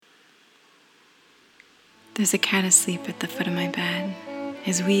There's a cat asleep at the foot of my bed.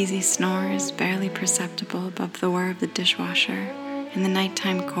 His wheezy snores barely perceptible above the whirr of the dishwasher and the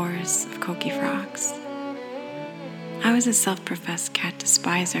nighttime chorus of coqui frogs. I was a self-professed cat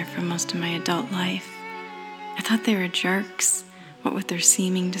despiser for most of my adult life. I thought they were jerks, what with their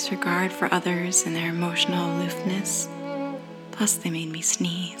seeming disregard for others and their emotional aloofness. Plus, they made me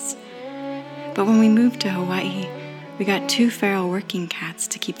sneeze. But when we moved to Hawaii, we got 2 feral working cats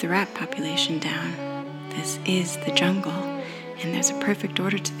to keep the rat population down. This is the jungle, and there's a perfect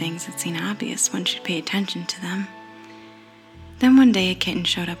order to things that seem obvious once you pay attention to them. Then one day a kitten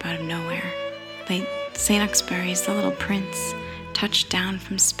showed up out of nowhere. Late St. Exupéry's The Little Prince touched down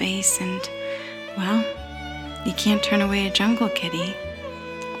from space and, well, you can't turn away a jungle kitty,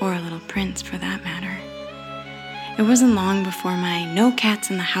 or a little prince for that matter. It wasn't long before my no cats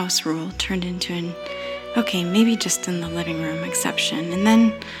in the house rule turned into an, okay, maybe just in the living room exception, and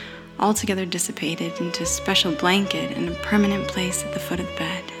then altogether dissipated into a special blanket and a permanent place at the foot of the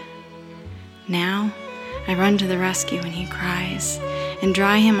bed. Now, I run to the rescue when he cries and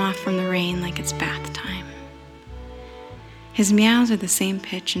dry him off from the rain like it's bath time. His meows are the same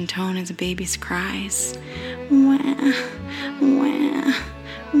pitch and tone as a baby's cries. Wah, wah,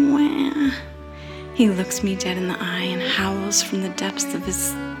 wah. He looks me dead in the eye and howls from the depths of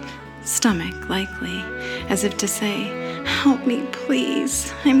his stomach, likely, as if to say, "Help me,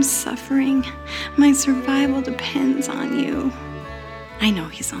 please. I'm suffering. My survival depends on you." I know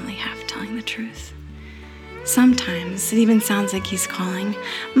he's only half telling the truth. Sometimes it even sounds like he's calling,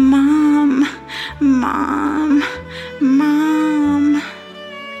 "Mom, Mom, Mom."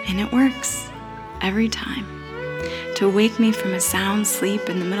 And it works, every time. To wake me from a sound sleep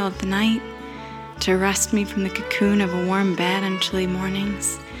in the middle of the night, to arrest me from the cocoon of a warm bed on chilly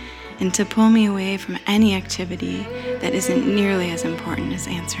mornings, and to pull me away from any activity that isn't nearly as important as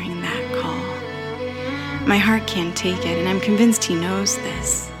answering that call. My heart can't take it, and I'm convinced he knows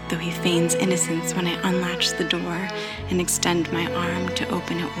this, though he feigns innocence when I unlatch the door and extend my arm to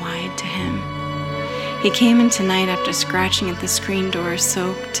open it wide to him. He came in tonight after scratching at the screen door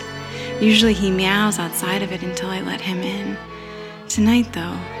soaked. Usually he meows outside of it until I let him in. Tonight,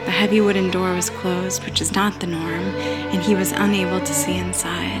 though, the heavy wooden door was closed, which is not the norm, and he was unable to see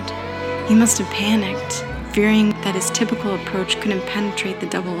inside. He must have panicked, fearing that his typical approach couldn't penetrate the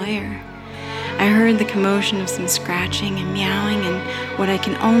double layer. I heard the commotion of some scratching and meowing, and what I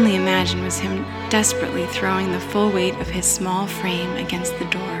can only imagine was him desperately throwing the full weight of his small frame against the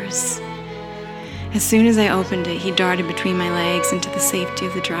doors. As soon as I opened it, he darted between my legs into the safety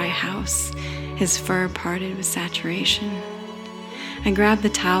of the dry house, his fur parted with saturation. I grabbed the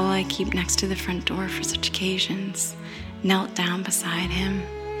towel I keep next to the front door for such occasions, knelt down beside him,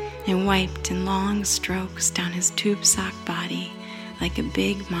 and wiped in long strokes down his tube-socked body like a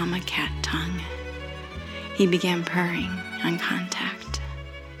big mama cat tongue. He began purring on contact.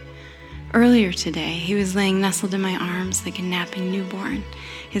 Earlier today, he was laying nestled in my arms like a napping newborn,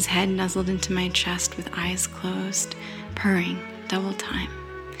 his head nuzzled into my chest with eyes closed, purring double time.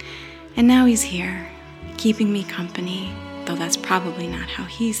 And now he's here, keeping me company, though that's probably not how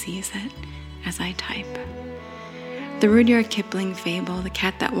he sees it, as I type. The Rudyard Kipling fable, The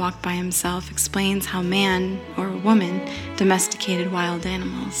Cat That Walked by Himself, explains how man, or woman, domesticated wild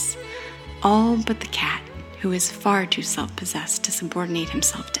animals. All but the cat, who is far too self-possessed to subordinate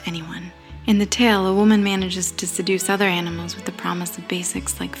himself to anyone. In the tale, a woman manages to seduce other animals with the promise of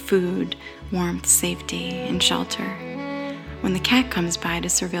basics like food, warmth, safety, and shelter. When the cat comes by to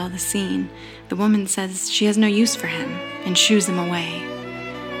surveil the scene, the woman says she has no use for him and shoos him away.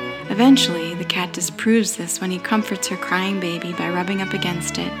 Eventually, the cat disproves this when he comforts her crying baby by rubbing up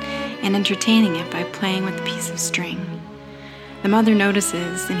against it and entertaining it by playing with a piece of string. The mother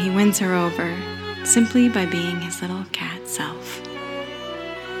notices, and he wins her over simply by being his little cat self.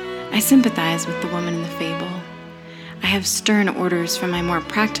 I sympathize with the woman in the fable. I have stern orders from my more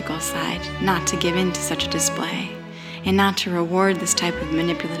practical side not to give in to such a display, and not to reward this type of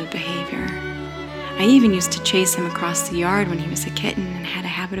manipulative behavior. I even used to chase him across the yard when he was a kitten and had a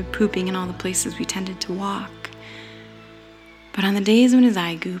habit of pooping in all the places we tended to walk. But on the days when his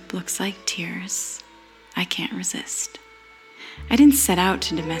eye goop looks like tears, I can't resist. I didn't set out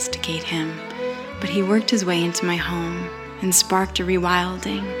to domesticate him, but he worked his way into my home and sparked a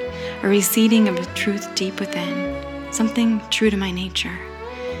rewilding, a reseeding of a truth deep within, something true to my nature.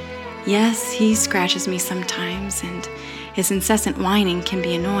 Yes, he scratches me sometimes, and his incessant whining can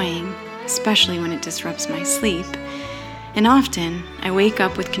be annoying, especially when it disrupts my sleep. And often, I wake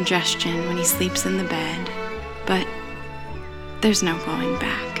up with congestion when he sleeps in the bed, but there's no going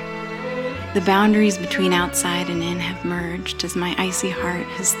back. The boundaries between outside and in have merged as my icy heart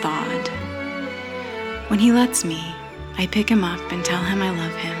has thawed. When he lets me, I pick him up and tell him I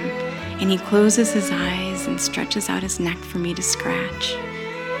love him, and he closes his eyes and stretches out his neck for me to scratch.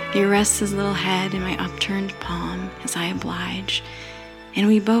 He rests his little head in my upturned palm as I oblige, and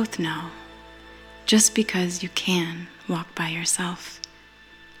we both know, just because you can walk by yourself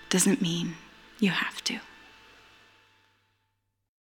doesn't mean you have to.